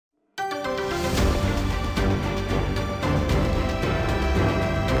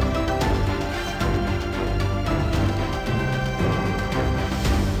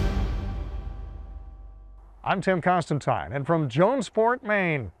I'm Tim Constantine, and from Jonesport,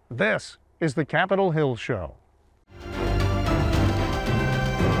 Maine, this is the Capitol Hill Show.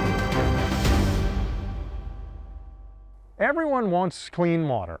 Everyone wants clean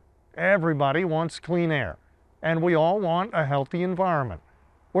water. Everybody wants clean air. And we all want a healthy environment.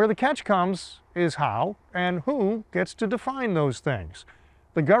 Where the catch comes is how and who gets to define those things.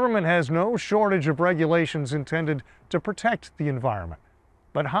 The government has no shortage of regulations intended to protect the environment.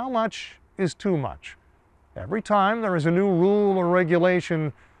 But how much is too much? Every time there is a new rule or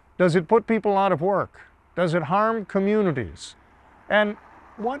regulation, does it put people out of work? Does it harm communities? And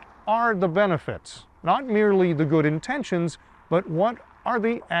what are the benefits? Not merely the good intentions, but what are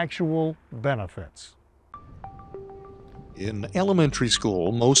the actual benefits? In elementary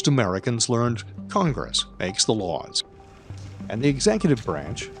school, most Americans learned Congress makes the laws, and the executive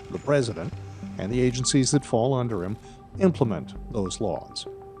branch, the president, and the agencies that fall under him implement those laws.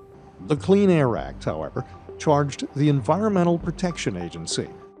 The Clean Air Act, however, charged the Environmental Protection Agency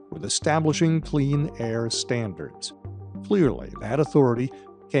with establishing clean air standards. Clearly, that authority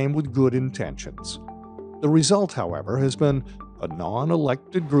came with good intentions. The result, however, has been a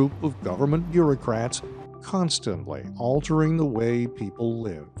non-elected group of government bureaucrats constantly altering the way people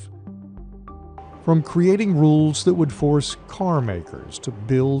live. From creating rules that would force car makers to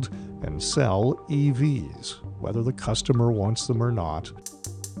build and sell EVs, whether the customer wants them or not,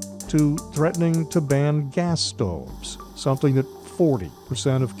 to threatening to ban gas stoves, something that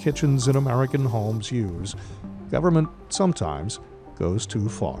 40% of kitchens in American homes use, government sometimes goes too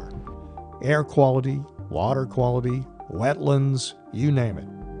far. Air quality, water quality, wetlands, you name it.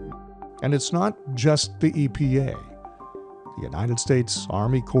 And it's not just the EPA. The United States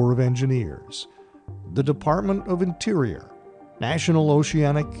Army Corps of Engineers, the Department of Interior, National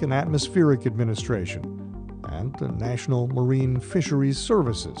Oceanic and Atmospheric Administration, and the National Marine Fisheries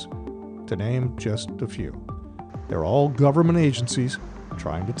Services, to name just a few. They're all government agencies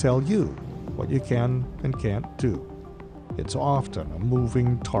trying to tell you what you can and can't do. It's often a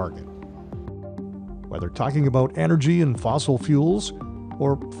moving target. Whether talking about energy and fossil fuels,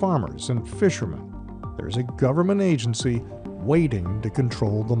 or farmers and fishermen, there's a government agency waiting to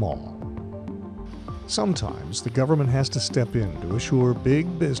control them all. Sometimes the government has to step in to assure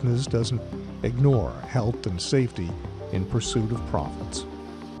big business doesn't ignore health and safety in pursuit of profits.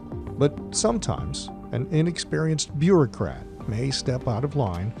 But sometimes an inexperienced bureaucrat may step out of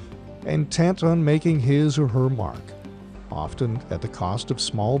line, intent on making his or her mark, often at the cost of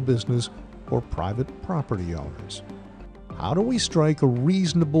small business or private property owners. How do we strike a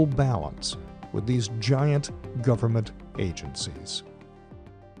reasonable balance with these giant government agencies?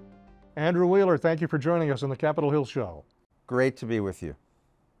 Andrew Wheeler, thank you for joining us on the Capitol Hill Show. Great to be with you.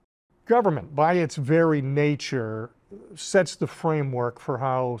 Government, by its very nature, sets the framework for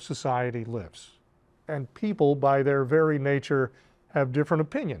how society lives. And people, by their very nature, have different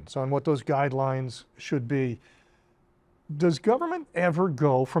opinions on what those guidelines should be. Does government ever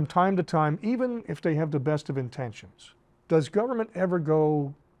go, from time to time, even if they have the best of intentions, does government ever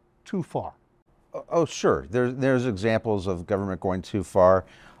go too far? Oh, sure. There's examples of government going too far.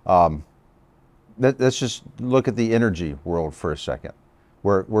 Let's just look at the energy world for a second,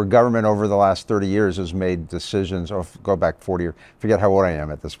 where government over the last 30 years has made decisions, or go back 40, or forget how old I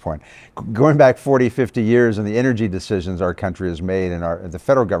am at this point, going back 40, 50 years, and the energy decisions our country has made and the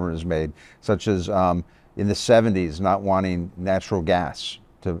federal government has made, such as in the 70s not wanting natural gas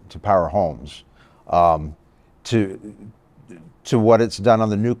to power homes, to what it's done on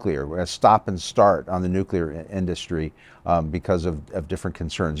the nuclear, a stop and start on the nuclear industry because of different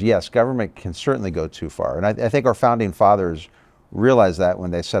concerns. Yes, government can certainly go too far. And I think our founding fathers realized that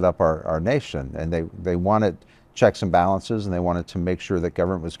when they set up our nation, and they wanted checks and balances, and they wanted to make sure that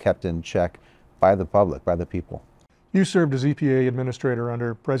government was kept in check by the public, by the people. You served as EPA administrator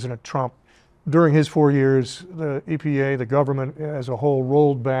under President Trump. During his 4 years, the EPA, the government as a whole,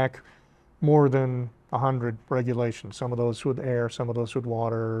 rolled back more than 100 regulations, some of those with air, some of those with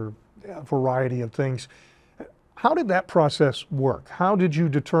water, a variety of things. How did that process work? How did you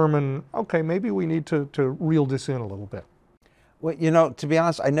determine, okay, maybe we need to reel this in a little bit? Well, you know, to be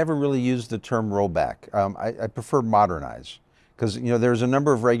honest, I never really used the term rollback. I prefer modernize, because, you know, there's a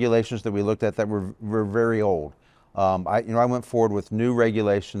number of regulations that we looked at that were very old. I went forward with new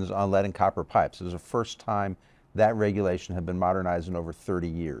regulations on lead and copper pipes. It was the first time that regulation had been modernized in over 30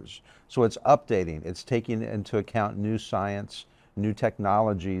 years. So it's updating, it's taking into account new science, new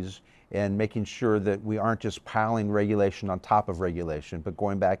technologies, and making sure that we aren't just piling regulation on top of regulation, but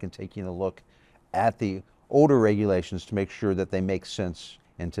going back and taking a look at the older regulations to make sure that they make sense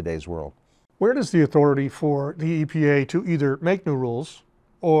in today's world. Where does the authority for the EPA to either make new rules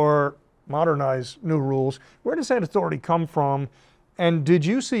or modernize new rules. Where does that authority come from? And did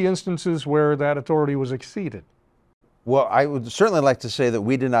you see instances where that authority was exceeded? Well, I would certainly like to say that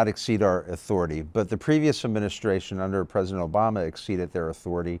we did not exceed our authority, but the previous administration under President Obama exceeded their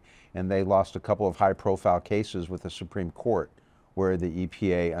authority, and they lost a couple of high-profile cases with the Supreme Court where the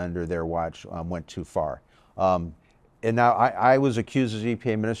EPA under their watch went too far. And now I was accused as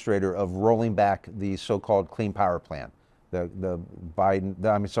EPA administrator of rolling back the so-called Clean Power Plan, the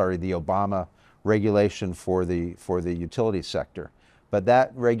Obama regulation for the utility sector. But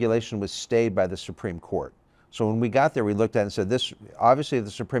that regulation was stayed by the Supreme Court. So when we got there, we looked at it and said, this, obviously if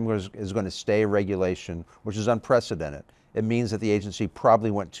the Supreme Court is going to stay a regulation, which is unprecedented, it means that the agency probably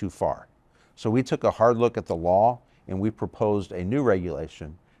went too far. So we took a hard look at the law and we proposed a new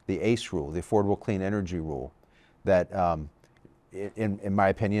regulation, the ACE rule, the Affordable Clean Energy Rule, that in my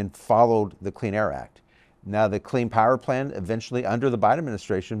opinion followed the Clean Air Act. Now the Clean Power Plan eventually under the Biden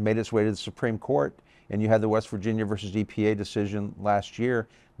administration made its way to the Supreme Court, and you had the West Virginia versus EPA decision last year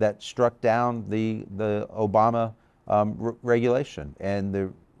that struck down the Obama regulation, and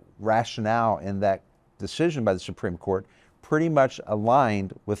the rationale in that decision by the Supreme Court pretty much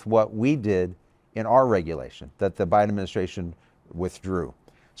aligned with what we did in our regulation that the Biden administration withdrew.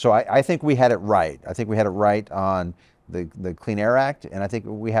 So I think we had it right. I think we had it right on the Clean Air Act, and I think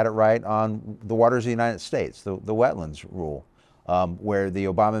we had it right on the waters of the United States, the wetlands rule, where the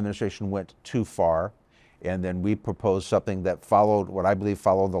Obama administration went too far, and then we proposed something that followed what I believe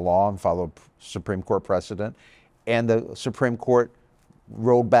followed the law and followed Supreme Court precedent, and the Supreme Court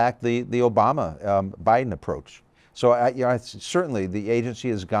rolled back the Obama Biden approach. So certainly the agency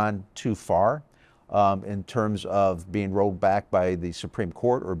has gone too far in terms of being rolled back by the Supreme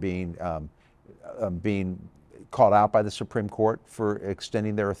Court or being called out by the Supreme Court for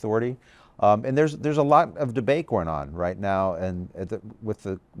extending their authority. And there's a lot of debate going on right now, and with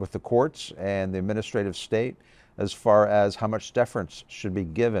the courts and the administrative state as far as how much deference should be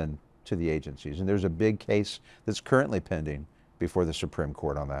given to the agencies. And there's a big case that's currently pending before the Supreme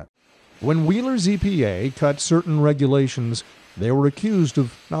Court on that. When Wheeler's EPA cut certain regulations, they were accused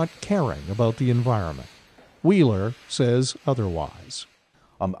of not caring about the environment. Wheeler says otherwise.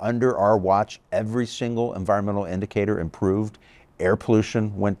 Under our watch, every single environmental indicator improved. Air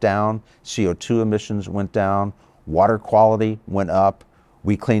pollution went down, CO2 emissions went down, water quality went up.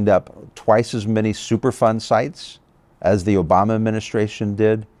 We cleaned up twice as many Superfund sites as the Obama administration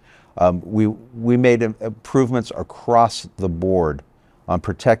did. We made improvements across the board on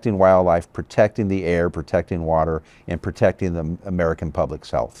protecting wildlife, protecting the air, protecting water, and protecting the American public's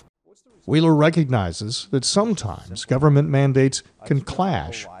health. Wheeler recognizes that sometimes government mandates can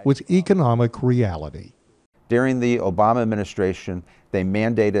clash with economic reality. During the Obama administration, they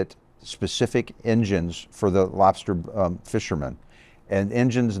mandated specific engines for the lobster fishermen, and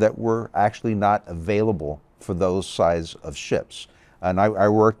engines that were actually not available for those size of ships. And I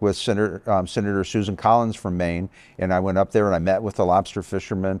worked with Senator Susan Collins from Maine, and I went up there and I met with the lobster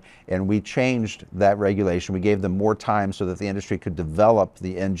fishermen, and we changed that regulation. We gave them more time so that the industry could develop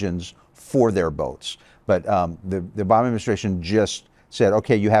the engines for their boats. But the Obama administration just said,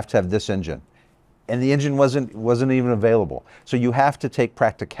 okay, you have to have this engine. And the engine wasn't even available. So you have to take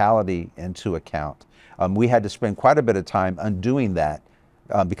practicality into account. We had to spend quite a bit of time undoing that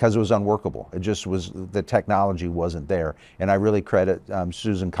because it was unworkable. It just was, the technology wasn't there. And I really credit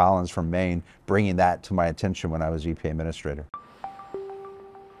Susan Collins from Maine bringing that to my attention when I was EPA administrator.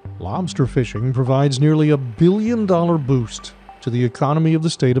 Lobster fishing provides nearly $1 billion boost to the economy of the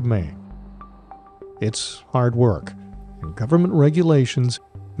state of Maine. It's hard work, and government regulations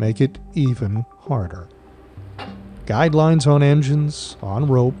make it even harder. Guidelines on engines, on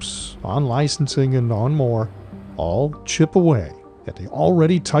ropes, on licensing, and on more all chip away at the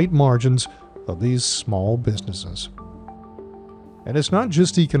already tight margins of these small businesses. And it's not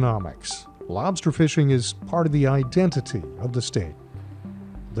just economics. Lobster fishing is part of the identity of the state.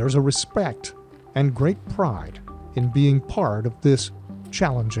 There's a respect and great pride in being part of this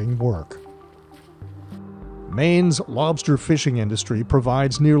challenging work. Maine's lobster fishing industry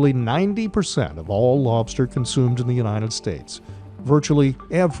provides nearly 90% of all lobster consumed in the United States. Virtually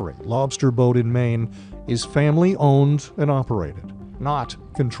every lobster boat in Maine is family-owned and operated, not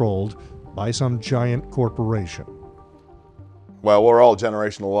controlled by some giant corporation. Well, we're all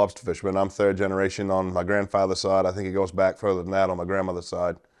generational lobster fishermen. I'm third generation on my grandfather's side. I think it goes back further than that on my grandmother's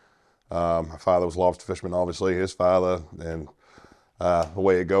side. My father was a lobster fisherman, obviously, his father, and the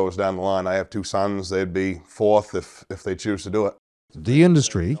way it goes down the line, I have two sons. They'd be fourth if they choose to do it. The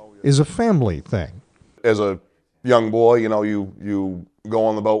industry is a family thing. As a young boy, you go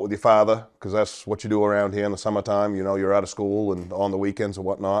on the boat with your father because that's what you do around here in the summertime. You're out of school and on the weekends and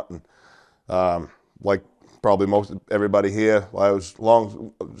whatnot. And Like probably most everybody here, as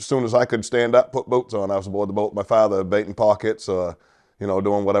soon as I could stand up, put boots on, I was aboard the boat with my father, baiting pockets, you know,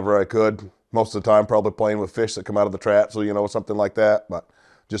 doing whatever I could. Most of the time, probably playing with fish that come out of the traps, or, you know, something like that. But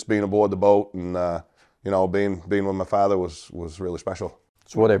just being aboard the boat and, you know, being with my father was really special.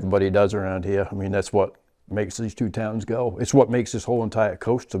 It's what everybody does around here. I mean, that's what makes these two towns go. It's what makes this whole entire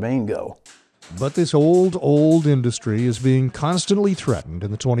coast of Maine go. But this old industry is being constantly threatened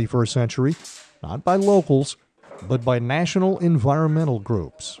in the 21st century, not by locals, but by national environmental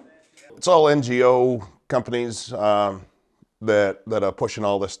groups. It's all NGO companies that are pushing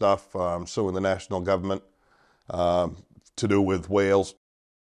all this stuff, suing the national government to do with whales.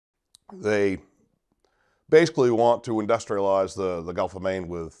 They basically want to industrialize the Gulf of Maine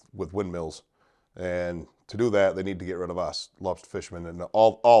with windmills. And to do that, they need to get rid of us, lobster fishermen, and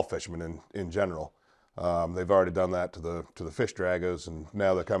all fishermen in general. They've already done that to the fish draggers, and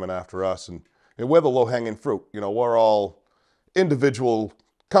now they're coming after us. And we're the low-hanging fruit. You know, we're all individual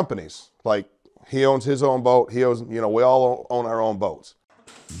companies. Like, he owns his own boat. He owns, you know, we all own our own boats.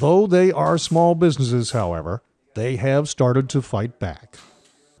 Though they are small businesses, however, they have started to fight back.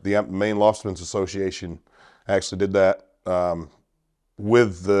 The Maine Lobstermen's Association actually did that.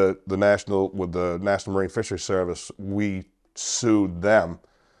 With the National Marine Fisheries Service, we sued them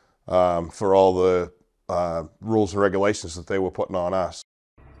for all the rules and regulations that they were putting on us.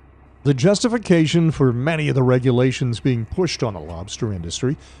 The justification for many of the regulations being pushed on the lobster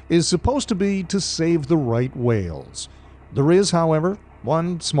industry is supposed to be to save the right whales. There is, however,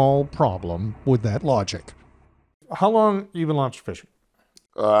 one small problem with that logic. How long you been lobster fishing?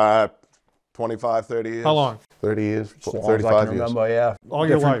 25, 30 years. How long? 30 years, As long as 35 I can years. remember, yeah. All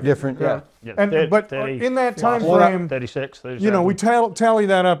your life. Different, yeah. But in that time frame, 36, 37. you know, we tally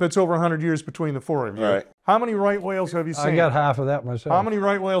that up, it's over 100 years between the four of you. Right. How many right whales have you seen? I got half of that myself. How many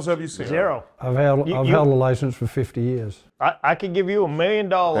right whales have you seen? 0. I've held a license for 50 years. I could give you $1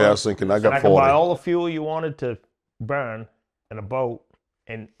 million. Yeah, I was thinking I got and I 40. could buy all the fuel you wanted to burn in a boat,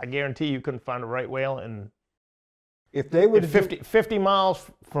 and I guarantee you couldn't find a right whale in If they would 50 miles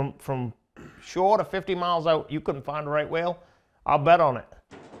from shore to 50 miles out, you couldn't find a right whale. I'll bet on it.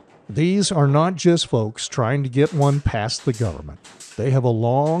 These are not just folks trying to get one past the government. They have a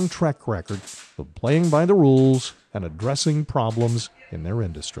long track record of playing by the rules and addressing problems in their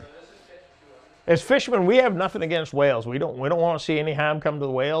industry. As fishermen, we have nothing against whales. We don't want to see any harm come to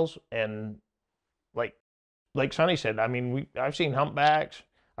the whales. And like Sonny said, I mean, I've seen humpbacks.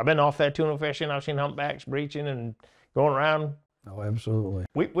 I've been off there tuna fishing. I've seen humpbacks breaching and going around. Oh, absolutely.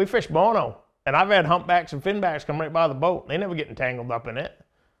 We fish Bono, and I've had humpbacks and finbacks come right by the boat. They never get entangled up in it.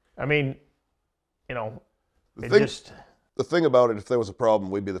 I mean, you know, The thing about it, if there was a problem,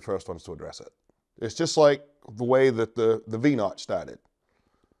 we'd be the first ones to address it. It's just like the way that the V-notch started.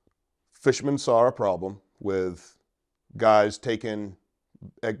 Fishermen saw a problem with guys taking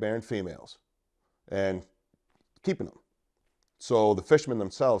egg-bearing females and keeping them. So the fishermen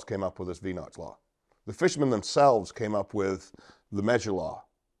themselves came up with this V-notch law. The fishermen themselves came up with the measure law,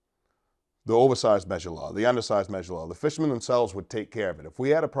 the oversized measure law, the undersized measure law. The fishermen themselves would take care of it. If we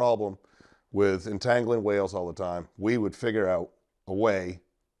had a problem with entangling whales all the time, we would figure out a way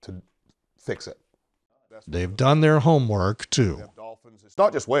to fix it. They've done their homework, too. Dolphins. It's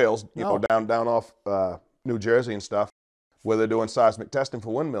not just whales, you know, down off New Jersey and stuff, where they're doing seismic testing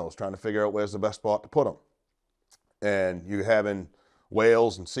for windmills, trying to figure out where's the best spot to put them. And you're having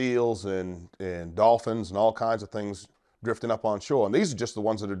whales and seals and dolphins and all kinds of things drifting up on shore. And these are just the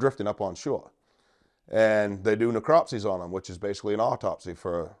ones that are drifting up on shore. And they do necropsies on them, which is basically an autopsy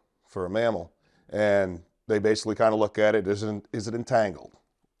for a mammal. And they basically kind of look at it, is it entangled?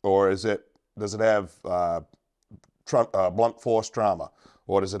 Or does it have blunt force trauma?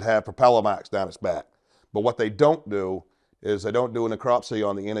 Or does it have propeller marks down its back? But what they don't do is they don't do a necropsy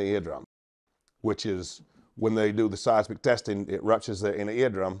on the inner eardrum, which is when they do the seismic testing, it ruptures their inner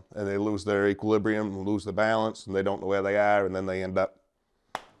eardrum and they lose their equilibrium, lose their balance, and they don't know where they are, and then they end up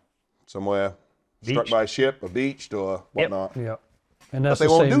somewhere struck by a ship or beached or whatnot. Yeah. And But that's they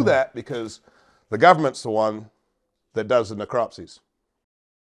the won't same do that because the government's the one that does the necropsies.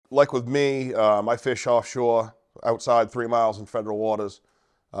 Like with me, I fish offshore outside 3 miles in federal waters.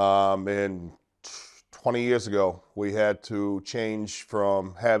 And 20 years ago, we had to change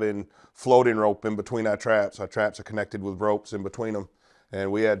from having floating rope in between our traps. Our traps are connected with ropes in between them.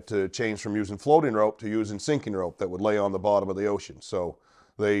 And we had to change from using floating rope to using sinking rope that would lay on the bottom of the ocean. So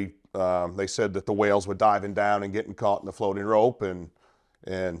they said that the whales were diving down and getting caught in the floating rope, and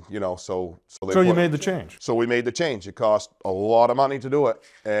you know, so you made the change. So we made the change. It cost a lot of money to do it,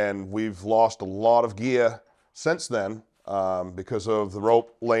 and we've lost a lot of gear since then. because of the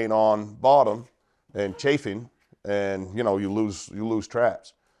rope laying on bottom and chafing, and you lose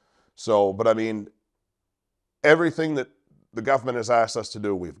traps. So, but I mean, everything that the government has asked us to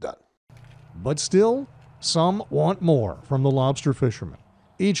do, we've done. But still, some want more from the lobster fishermen.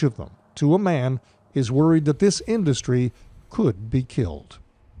 Each of them, to a man, is worried that this industry could be killed.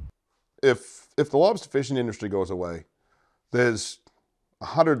 If the lobster fishing industry goes away, there's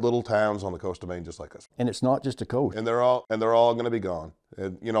 100 little towns on the coast of Maine just like us. And it's not just a coast. And they're all going to be gone.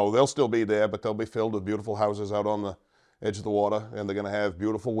 And, they'll still be there, but they'll be filled with beautiful houses out on the edge of the water, and they're going to have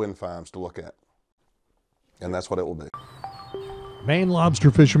beautiful wind farms to look at. And that's what it will be. Maine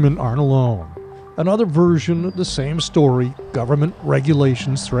lobster fishermen aren't alone. Another version of the same story, government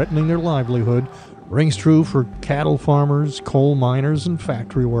regulations threatening their livelihood, rings true for cattle farmers, coal miners, and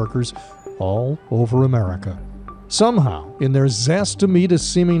factory workers all over America. Somehow, in their zest to meet a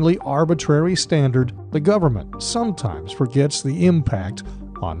seemingly arbitrary standard, the government sometimes forgets the impact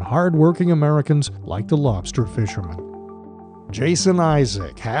on hardworking Americans like the lobster fishermen. Jason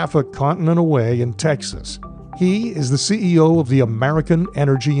Isaac, half a continent away in Texas. He is the CEO of the American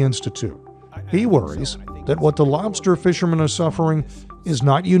Energy Institute. He worries that what the lobster fishermen are suffering is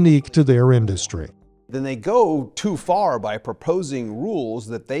not unique to their industry. Then they go too far by proposing rules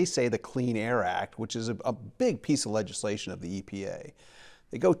that they say the Clean Air Act, which is a big piece of legislation of the EPA,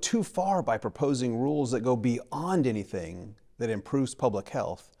 they go too far by proposing rules that go beyond anything that improves public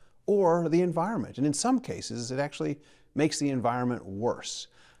health or the environment. And in some cases, it actually makes the environment worse.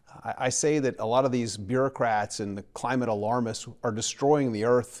 I say that a lot of these bureaucrats and the climate alarmists are destroying the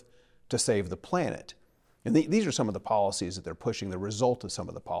earth to save the planet. And these are some of the policies that they're pushing, the result of some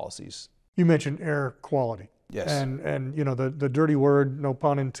of the policies. You mentioned air quality. Yes. And the dirty word, no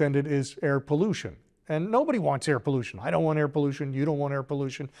pun intended, is air pollution. And nobody wants air pollution. I don't want air pollution. You don't want air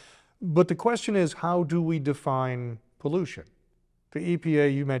pollution. But the question is, how do we define pollution? The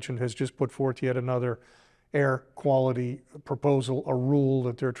EPA, you mentioned, has just put forth yet another air quality proposal, a rule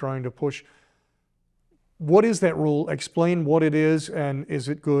that they're trying to push. What is that rule? Explain what it is, and is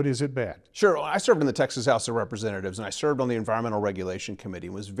it good, is it bad? Sure. I served in the Texas House of Representatives, and I served on the Environmental Regulation Committee,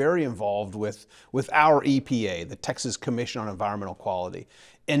 and was very involved with our EPA, the Texas Commission on Environmental Quality,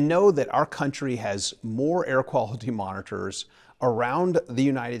 and know that our country has more air quality monitors around the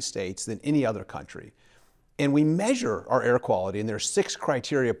United States than any other country. And we measure our air quality, and there are 6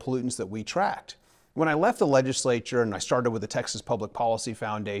 criteria pollutants that we tracked. When I left the legislature and I started with the Texas Public Policy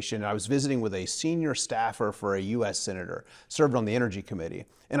Foundation, I was visiting with a senior staffer for a U.S. senator, served on the Energy Committee.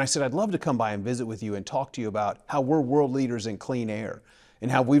 And I said, I'd love to come by and visit with you and talk to you about how we're world leaders in clean air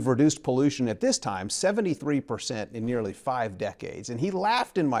and how we've reduced pollution at this time 73% in nearly 5 decades. And he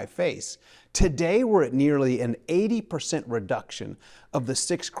laughed in my face. Today, we're at nearly an 80% reduction of the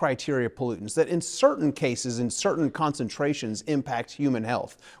 6 criteria pollutants that in certain cases, in certain concentrations, impact human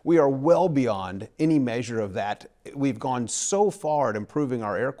health. We are well beyond any measure of that. We've gone so far at improving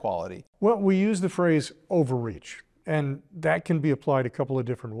our air quality. Well, we use the phrase overreach, and that can be applied a couple of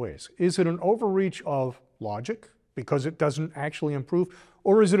different ways. Is it an overreach of logic, because it doesn't actually improve,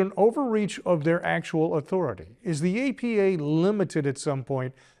 or is it an overreach of their actual authority? Is the EPA limited at some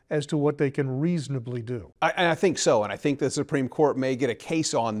point as to what they can reasonably do? I think so, and I think the Supreme Court may get a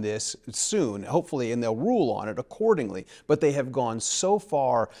case on this soon, hopefully, and they'll rule on it accordingly. But they have gone so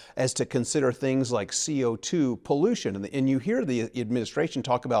far as to consider things like CO2 pollution, and you hear the administration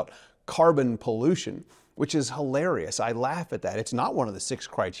talk about carbon pollution, which is hilarious. I laugh at that. It's not one of the 6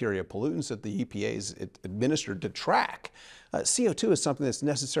 criteria pollutants that the EPA is administered to track. CO2 is something that's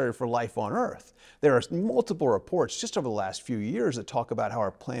necessary for life on Earth. There are multiple reports just over the last few years that talk about how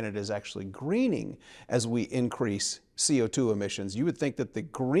our planet is actually greening as we increase CO2 emissions. You would think that the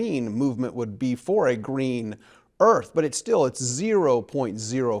green movement would be for a green Earth, but it's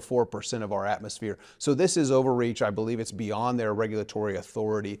 0.04% of our atmosphere. So this is overreach. I believe it's beyond their regulatory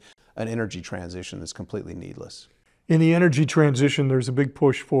authority, an energy transition that's completely needless. In the energy transition, there's a big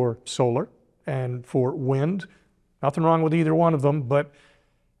push for solar and for wind. Nothing wrong with either one of them, but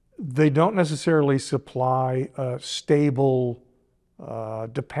they don't necessarily supply a stable,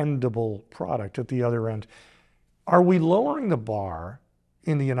 dependable product at the other end. Are we lowering the bar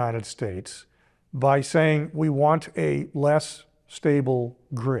in the United States by saying we want a less stable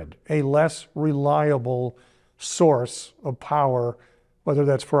grid, a less reliable source of power, whether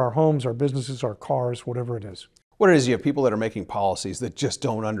that's for our homes, our businesses, our cars, whatever it is? What it is, you have people that are making policies that just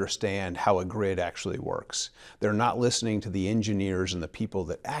don't understand how a grid actually works. They're not listening to the engineers and the people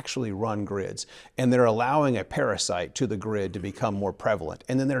that actually run grids, and they're allowing a parasite to the grid to become more prevalent.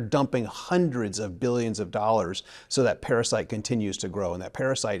 And then they're dumping hundreds of billions of dollars so that parasite continues to grow, and that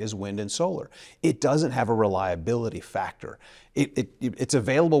parasite is wind and solar. It doesn't have a reliability factor. It's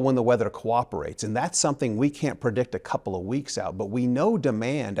available when the weather cooperates, and that's something we can't predict a couple of weeks out, but we know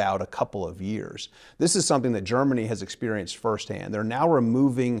demand out a couple of years. This is something that Germany has experienced firsthand. They're now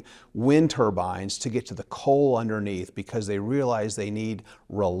removing wind turbines to get to the coal underneath because they realize they need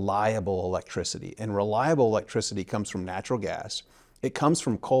reliable electricity, and reliable electricity comes from natural gas. It comes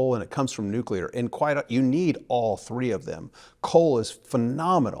from coal and it comes from nuclear, and you need all three of them. Coal is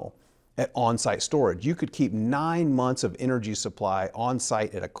phenomenal at on-site storage. You could keep 9 months of energy supply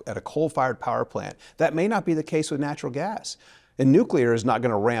on-site at a coal-fired power plant. That may not be the case with natural gas. And nuclear is not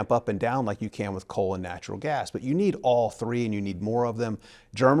going to ramp up and down like you can with coal and natural gas, but you need all three and you need more of them.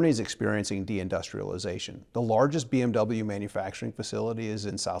 Germany is experiencing deindustrialization. The largest BMW manufacturing facility is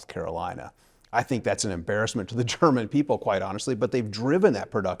in South Carolina. I think that's an embarrassment to the German people, quite honestly, but they've driven that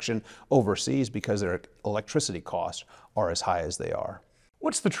production overseas because their electricity costs are as high as they are.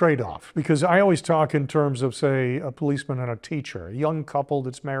 What's the trade-off? Because I always talk in terms of, say, a policeman and a teacher, a young couple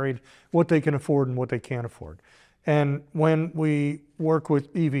that's married, what they can afford and what they can't afford. And when we work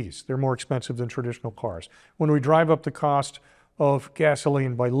with EVs, they're more expensive than traditional cars. When we drive up the cost of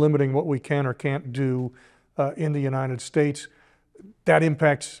gasoline by limiting what we can or can't do in the United States, that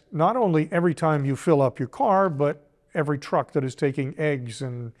impacts not only every time you fill up your car, but every truck that is taking eggs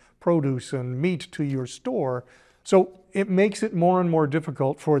and produce and meat to your store. So it makes it more and more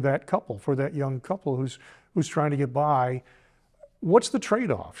difficult for that couple, for that young couple who's trying to get by. What's the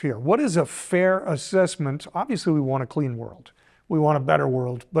trade-off here? What is a fair assessment? Obviously, we want a clean world. We want a better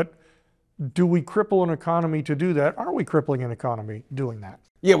world, but do we cripple an economy to do that? Are we crippling an economy doing that?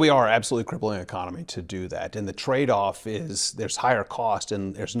 Yeah, we are absolutely crippling an economy to do that. And the trade-off is there's higher cost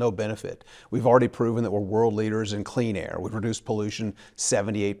and there's no benefit. We've already proven that we're world leaders in clean air. We've reduced pollution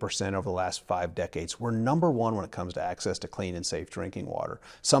 78% over the last 5 decades. We're number one when it comes to access to clean and safe drinking water,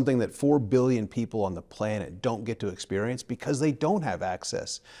 something that 4 billion people on the planet don't get to experience because they don't have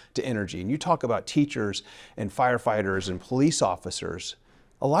access to energy. And you talk about teachers and firefighters and police officers.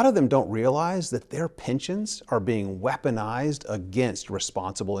 A lot of them don't realize that their pensions are being weaponized against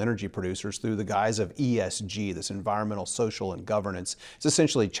responsible energy producers through the guise of ESG, this environmental, social, and governance. It's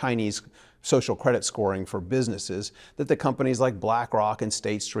essentially Chinese social credit scoring for businesses that the companies like BlackRock and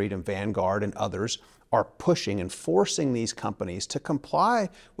State Street and Vanguard and others are pushing and forcing these companies to comply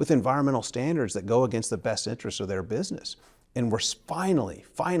with environmental standards that go against the best interests of their business. And we're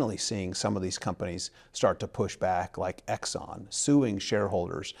finally seeing some of these companies start to push back, like Exxon, suing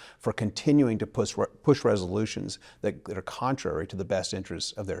shareholders for continuing to push resolutions that are contrary to the best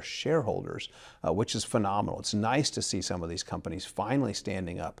interests of their shareholders, which is phenomenal. It's nice to see some of these companies finally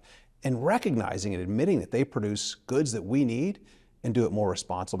standing up and recognizing and admitting that they produce goods that we need and do it more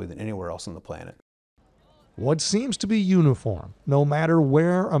responsibly than anywhere else on the planet. What seems to be uniform, no matter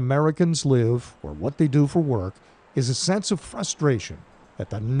where Americans live or what they do for work, is a sense of frustration at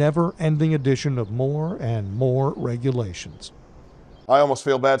the never-ending addition of more and more regulations. I almost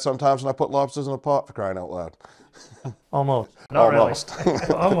feel bad sometimes when I put lobsters in a pot, for crying out loud. Almost. Not Almost. really.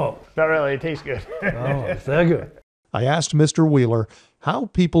 Almost. Not really. It tastes good. Almost. They're good. I asked Mr. Wheeler how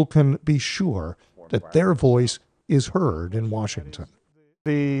people can be sure that their voice is heard in Washington.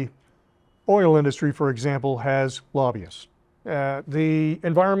 The oil industry, for example, has lobbyists. The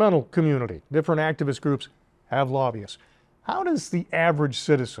environmental community, different activist groups, have lobbyists. How does the average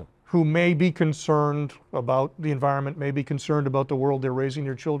citizen who may be concerned about the environment, may be concerned about the world they're raising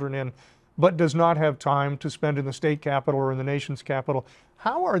their children in, but does not have time to spend in the state capitol or in the nation's capital,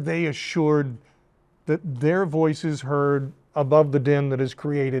 how are they assured that their voice is heard above the din that is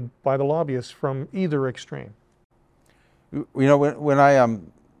created by the lobbyists from either extreme? You know,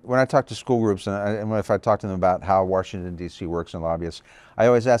 when I talk to school groups and if I talk to them about how Washington, D.C. works and lobbyists, I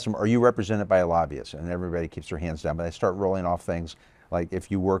always ask them, are you represented by a lobbyist? And everybody keeps their hands down, but they start rolling off things like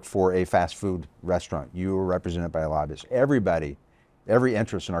if you work for a fast food restaurant, you are represented by a lobbyist. Everybody, every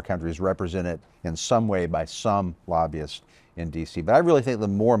interest in our country is represented in some way by some lobbyist in D.C. But I really think the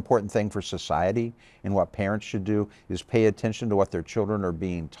more important thing for society and what parents should do is pay attention to what their children are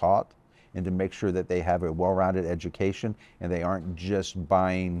being taught and to make sure that they have a well-rounded education and they aren't just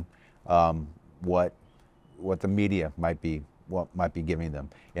buying what the media might be giving them,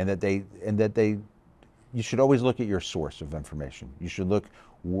 and that you should always look at your source of information. You should look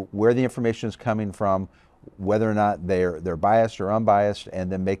where the information is coming from, whether or not they're biased or unbiased,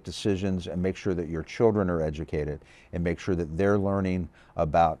 and then make decisions and make sure that your children are educated and make sure that they're learning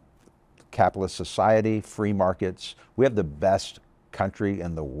about capitalist society, free markets. We have the best country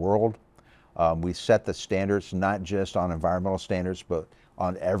in the world. We set the standards not just on environmental standards, but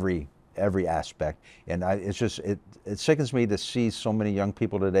on every aspect. And it sickens me to see so many young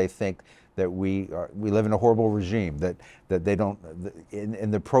people today think that we live in a horrible regime, that they don't,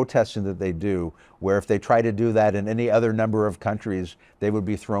 in the protesting that they do, where if they try to do that in any other number of countries, they would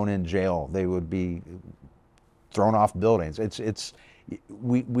be thrown in jail, they would be thrown off buildings.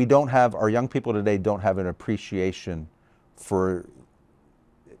 We don't have, our young people today don't have an appreciation for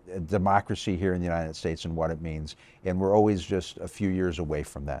democracy here in the United States and what it means, and we're always just a few years away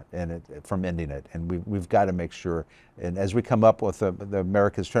from that and from ending it. And we've got to make sure, and as we come up with the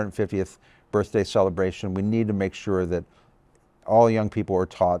America's 250th birthday celebration, we need to make sure that all young people are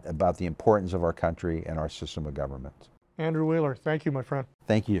taught about the importance of our country and our system of government. Andrew Wheeler, thank you, my friend.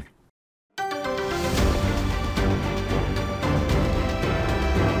 Thank you.